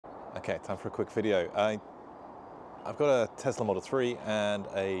Okay, time for a quick video. I've got a Tesla Model 3 and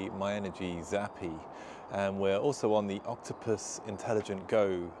a MyEnergi Zappi, and we're also on the Octopus Intelligent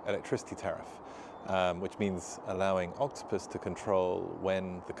Go electricity tariff, which means allowing Octopus to control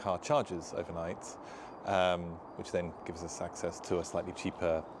when the car charges overnight, which then gives us access to a slightly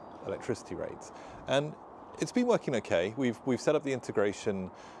cheaper electricity rate. And it's been working okay. We've set up the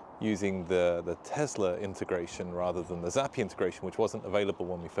integration using the Tesla integration rather than the Zappi integration, which wasn't available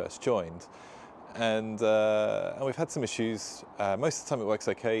when we first joined. And we've had some issues. Most of the time it works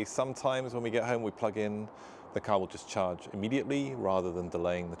okay. Sometimes when we get home, we plug in, the car will just charge immediately rather than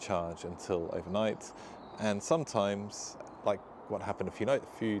delaying the charge until overnight. And sometimes, like what happened a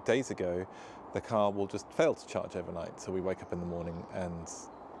few days ago, the car will just fail to charge overnight. So we wake up in the morning and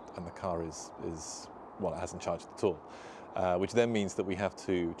the car well, it hasn't charged at all. Which then means that we have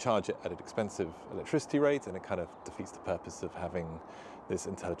to charge it at an expensive electricity rate, and it kind of defeats the purpose of having this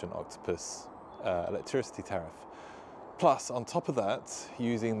Intelligent Octopus electricity tariff. Plus, on top of that,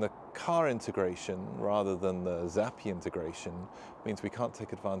 using the car integration rather than the Zappi integration means we can't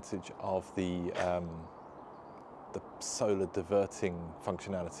take advantage of the solar diverting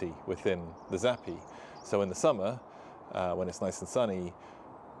functionality within the Zappi. So in the summer, when it's nice and sunny,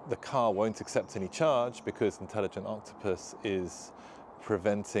 the car won't accept any charge because Intelligent Octopus is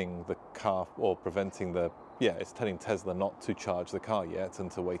preventing the car, or it's telling Tesla not to charge the car yet and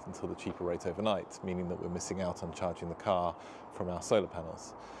to wait until the cheaper rate overnight, meaning that we're missing out on charging the car from our solar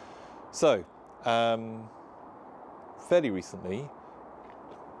panels. So, fairly recently,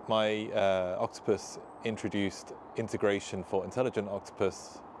 my Octopus introduced integration for Intelligent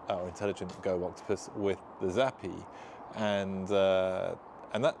Octopus, or Intelligent Go Octopus, with the Zappi,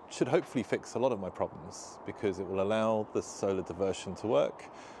 and that should hopefully fix a lot of my problems because it will allow the solar diversion to work,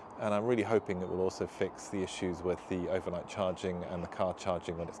 and I'm really hoping it will also fix the issues with the overnight charging and the car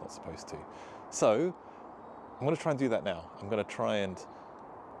charging when it's not supposed to. So I'm going to try and do that now. I'm going to try and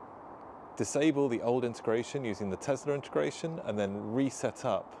disable the old integration using the Tesla integration and then reset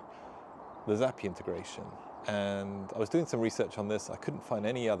up the Zappi integration. And I was doing some research on this. I couldn't find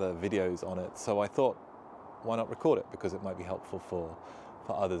any other videos on it, so I thought, why not record it, because it might be helpful for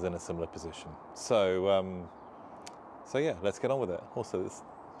others in a similar position. So yeah, let's get on with it. Also,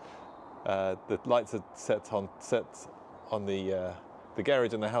 the lights are set on the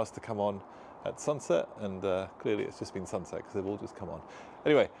garage in the house to come on at sunset, and clearly it's just been sunset because they've all just come on.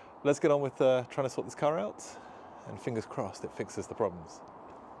 Anyway, let's get on with trying to sort this car out, and fingers crossed it fixes the problems.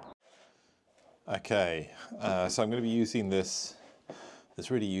 Okay, so I'm going to be using this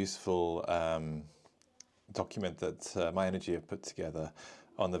really useful document that MyEnergi have put together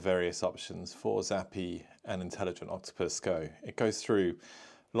on the various options for Zappi and Intelligent Octopus Go. It goes through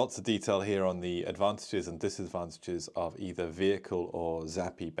lots of detail here on the advantages and disadvantages of either vehicle or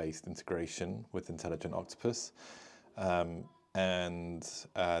Zappi-based integration with Intelligent Octopus.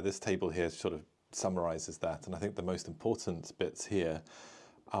 This table here sort of summarizes that. And I think the most important bits here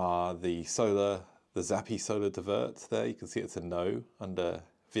are the Zappi solar divert there. You can see it's a no under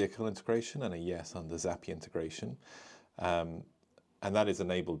vehicle integration and a yes under Zappi integration. And that is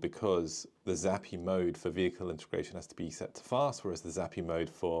enabled because the Zappi mode for vehicle integration has to be set to fast, whereas the Zappi mode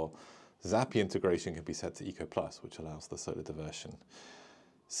for Zappi integration can be set to Eco Plus, which allows the solar diversion.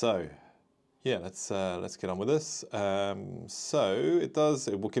 So yeah, let's get on with this. So it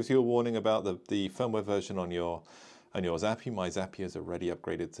gives you a warning about the firmware version on your Zappi. My Zappi is already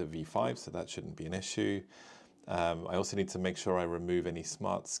upgraded to V5, so that shouldn't be an issue. I also need to make sure I remove any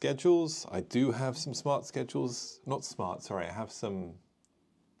smart schedules. I do have some smart schedules, I have some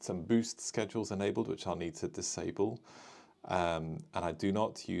boost schedules enabled, which I'll need to disable. And I do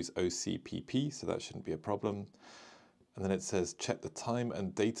not use OCPP, so that shouldn't be a problem. And then it says check the time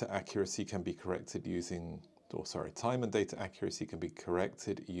and data accuracy can be corrected using, time and data accuracy can be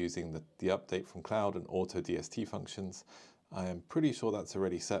corrected using the update from cloud and auto DST functions. I am pretty sure that's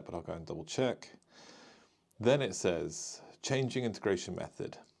already set, but I'll go and double check. Then it says, changing integration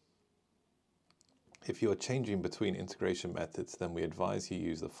method. If you are changing between integration methods, then we advise you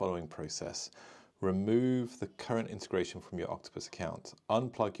use the following process. Remove the current integration from your Octopus account.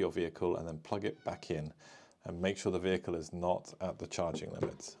 Unplug your vehicle and then plug it back in. And make sure the vehicle is not at the charging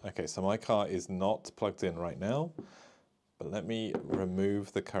limit. Okay, so my car is not plugged in right now, but let me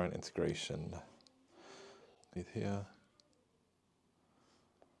remove the current integration. Here.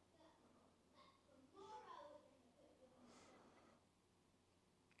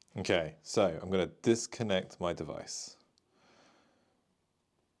 Okay, so I'm going to disconnect my device.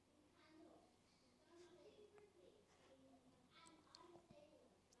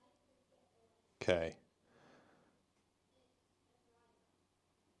 Okay.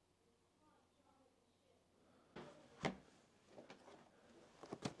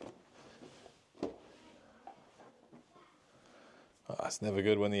 It's never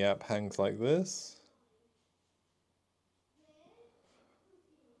good when the app hangs like this.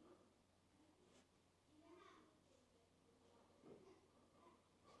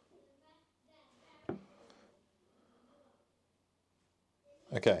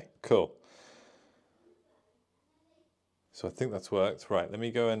 Okay, cool. So I think that's worked. Right, let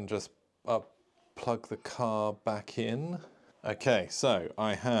me go and just plug the car back in. Okay, so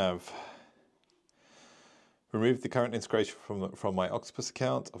I have removed the current integration from my Octopus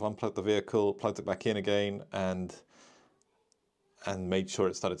account. I've unplugged the vehicle, plugged it back in again, and made sure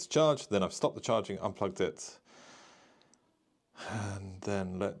it started to charge. Then I've stopped the charging, unplugged it. And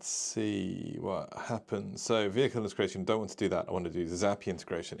then let's see what happens. So vehicle integration, don't want to do that. I want to do the Zappi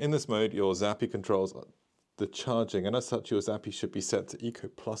integration. In this mode, your Zappi controls the charging, and as such, your Zappi should be set to Eco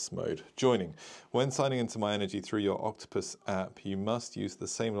Plus mode. Joining. When signing into MyEnergi through your Octopus app, you must use the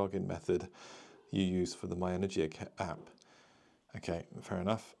same login method you use for the MyEnergi app. Okay, fair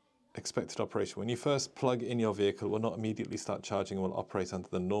enough. Expected operation. When you first plug in your vehicle, it will not immediately start charging and will operate under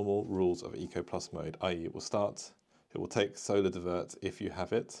the normal rules of Eco Plus mode, i.e. it will take solar divert if you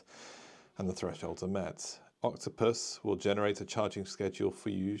have it and the thresholds are met. Octopus will generate a charging schedule for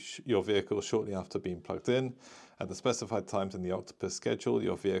your vehicle shortly after being plugged in. At the specified times in the Octopus schedule,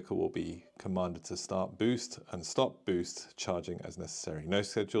 your vehicle will be commanded to start boost and stop boost charging as necessary. No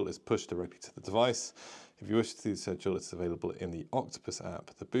schedule is pushed directly to the device. If you wish to see the schedule, it's available in the Octopus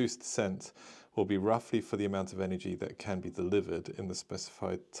app. The boost sent will be roughly for the amount of energy that can be delivered in the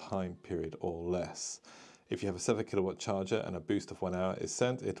specified time period or less. If you have a 7 kilowatt charger and a boost of 1 hour is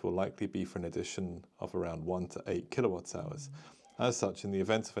sent, it will likely be for an addition of around 1 to 8 kilowatt hours. As such, in the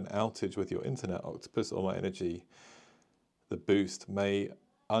event of an outage with your internet, Octopus or MyEnergi, the boost may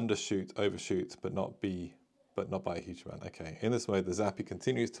undershoot, overshoot, but not by a huge amount. Okay, in this mode, the Zappi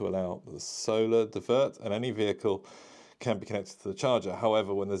continues to allow the solar divert, and any vehicle can be connected to the charger.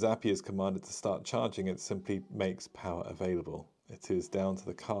 However, when the Zappi is commanded to start charging, it simply makes power available. It is down to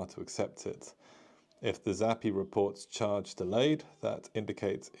the car to accept it. If the Zappi reports charge delayed, that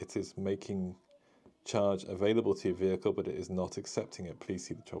indicates it is making charge available to your vehicle, but it is not accepting it. Please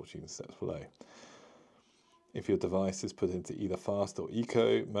see the troubleshooting steps below. If your device is put into either fast or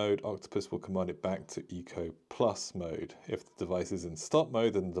eco mode, Octopus will command it back to Eco Plus mode. If the device is in stop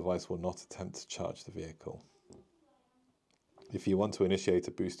mode, then the device will not attempt to charge the vehicle. If you want to initiate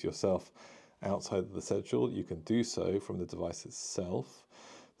a boost yourself outside of the schedule, you can do so from the device itself,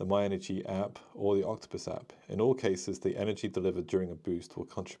 the MyEnergi app, or the Octopus app. In all cases, the energy delivered during a boost will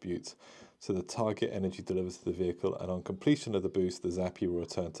contribute to the target energy delivered to the vehicle, and on completion of the boost, the Zappi will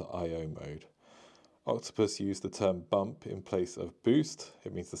return to IO mode. Octopus used the term bump in place of boost.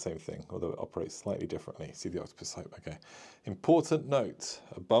 It means the same thing, although it operates slightly differently. See the Octopus site. Okay. Important note,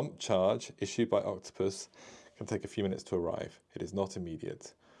 a bump charge issued by Octopus can take a few minutes to arrive. It is not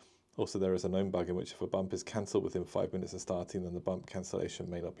immediate. Also, there is a known bug in which if a bump is cancelled within 5 minutes of starting, then the bump cancellation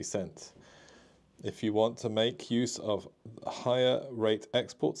may not be sent. If you want to make use of higher rate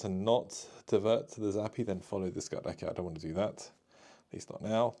exports and not divert to the Zappi, then follow this guide. Okay, I don't want to do that, at least not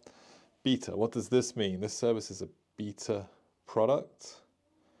now. Beta, what does this mean? This service is a beta product,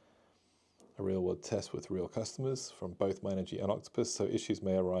 a real-world test with real customers from both MyEnergi and Octopus, so issues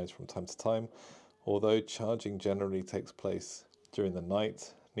may arise from time to time. Although charging generally takes place during the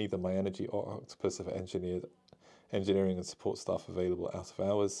night, neither MyEnergi or Octopus have engineering and support staff available out of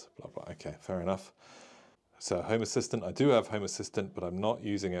hours. Blah, blah. Okay, fair enough. So Home Assistant, I do have Home Assistant, but I'm not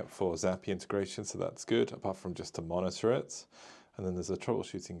using it for Zappi integration, so that's good, apart from just to monitor it. And then there's a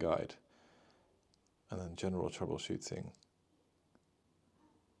troubleshooting guide. And then general troubleshooting.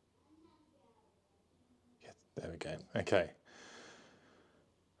 Yeah, there we go. Okay.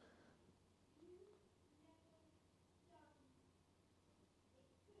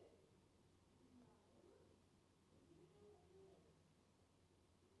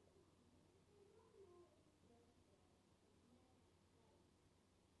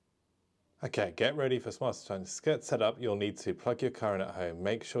 Okay, get ready for Smarter Times. To get set up, you'll need to plug your car in at home.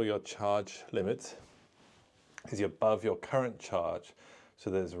 Make sure your charge limit is above your current charge,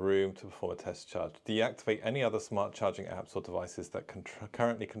 so there's room to perform a test charge. Deactivate any other smart charging apps or devices that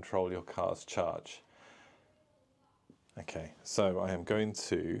currently control your car's charge. Okay, so I am going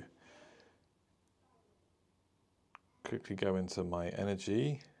to quickly go into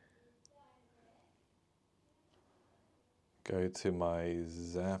MyEnergi, go to my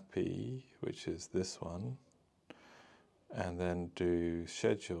Zappi, which is this one, and then do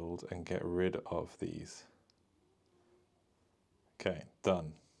scheduled and get rid of these. Okay,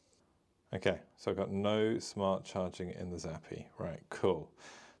 done. Okay, so I've got no smart charging in the Zappi. Right, cool.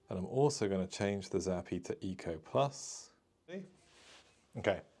 And I'm also going to change the Zappi to Eco Plus.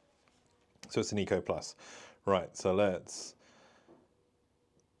 Okay, so it's an Eco Plus. Right, so let's...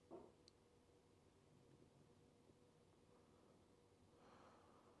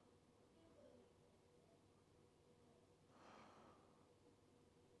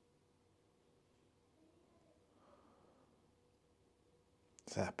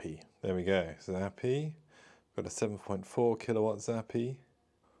 Zappi, there we go, Zappi. Got a 7.4 kilowatt Zappi.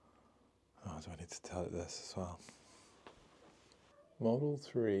 Oh, do I need to tell it this as well? Model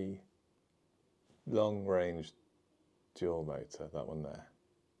 3 long range dual motor, that one there.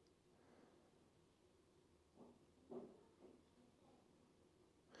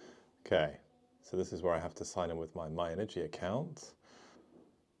 Okay, so this is where I have to sign in with my MyEnergi account.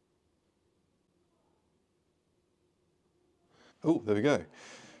 Oh, there we go.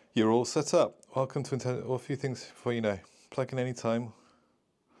 You're all set up. Welcome to Intelligent. Well, a few things before you know. Plug in anytime.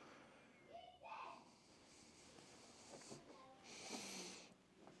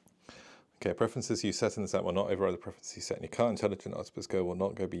 Okay, preferences you set in this app will not override the preferences you set in your car. Intelligent Octopus Go will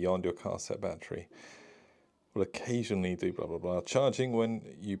not go beyond your car set battery. Will occasionally do blah blah blah. Charging when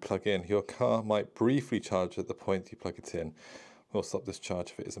you plug in. Your car might briefly charge at the point you plug it in. We'll stop this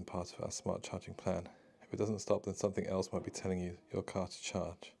charge if it isn't part of our smart charging plan. If it doesn't stop, then something else might be telling you your car to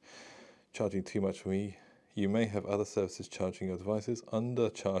charge. Charging too much for me. You may have other services charging your devices.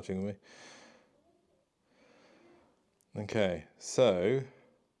 Undercharging me. Okay, so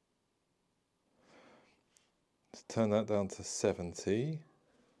let's turn that down to 70.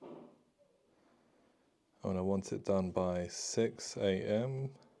 And I want it done by 6 a.m.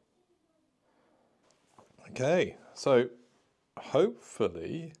 Okay, so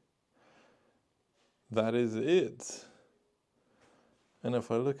hopefully that is it. And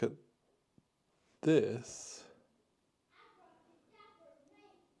if I look at this,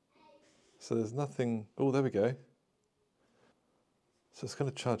 so there's nothing. Oh, there we go. So it's going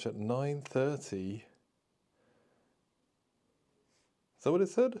to charge at 9:30. Is that what it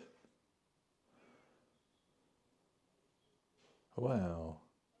said? Wow.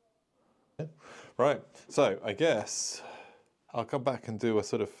 Right, so I guess I'll come back and do a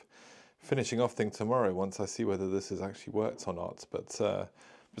sort of finishing off thing tomorrow once I see whether this has actually worked or not. But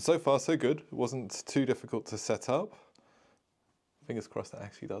so far so good. It wasn't too difficult to set up. Fingers crossed that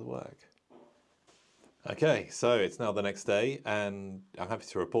actually does work. Okay, so it's now the next day and I'm happy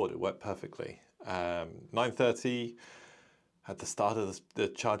to report it worked perfectly. 9:30 at the start of the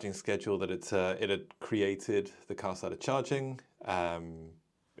charging schedule that it had created, the car started charging.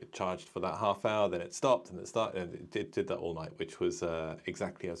 It charged for that half hour, then it stopped, and it did that all night, which was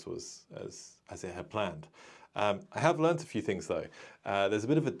exactly as it had planned. I have learned a few things though. There's a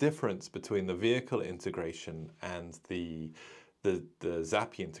bit of a difference between the vehicle integration and the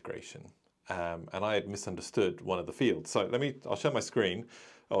Zappi integration, and I had misunderstood one of the fields. So I'll share my screen.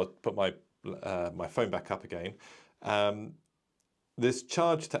 I'll put my phone back up again. This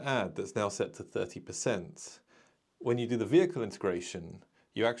charge to add that's now set to 30%. When you do the vehicle integration,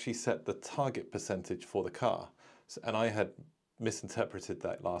 you actually set the target percentage for the car. And I had misinterpreted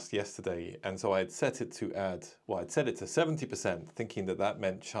that yesterday. And so I had set it to I'd set it to 70%, thinking that that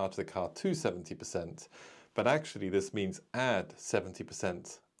meant charge the car to 70%. But actually this means add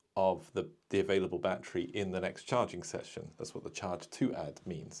 70% of the available battery in the next charging session. That's what the charge to add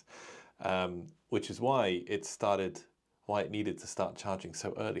means. Which is why it needed to start charging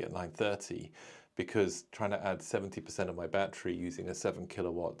so early at 9:30. Because trying to add 70% of my battery using a 7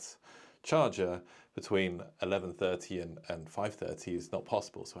 kilowatts charger between 11:30 and 5:30 is not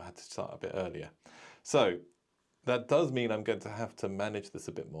possible, so I had to start a bit earlier. So that does mean I'm going to have to manage this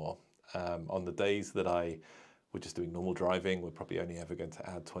a bit more. On the days that we're just doing normal driving, we're probably only ever going to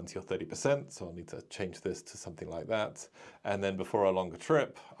add 20 or 30%, so I'll need to change this to something like that. And then before a longer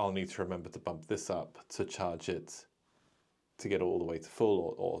trip, I'll need to remember to bump this up to charge it to get all the way to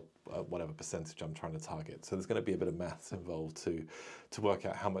full or whatever percentage I'm trying to target. So there's going to be a bit of maths involved to work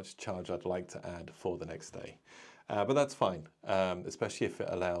out how much charge I'd like to add for the next day. But that's fine, especially if it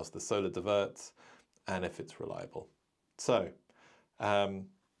allows the solar divert and if it's reliable. So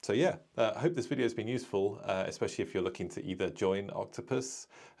yeah, I hope this video has been useful, especially if you're looking to either join Octopus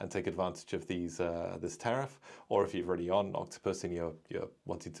and take advantage of this tariff, or if you're already on Octopus and you're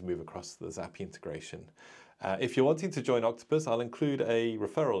wanting to move across the Zappi integration. If you're wanting to join Octopus, I'll include a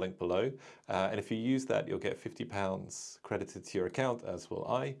referral link below, and if you use that, you'll get £50 credited to your account, as will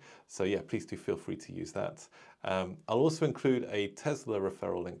I. So yeah, please do feel free to use that. I'll also include a Tesla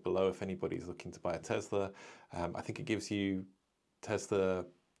referral link below if anybody's looking to buy a Tesla. I think it gives you Tesla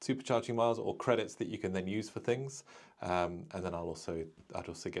supercharging miles or credits that you can then use for things. And then I'd also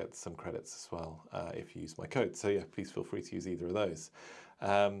get some credits as well if you use my code. So yeah, please feel free to use either of those.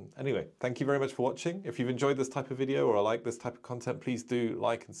 Anyway, thank you very much for watching. If you've enjoyed this type of video or like this type of content, please do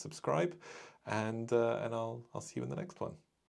like and subscribe, and I'll see you in the next one.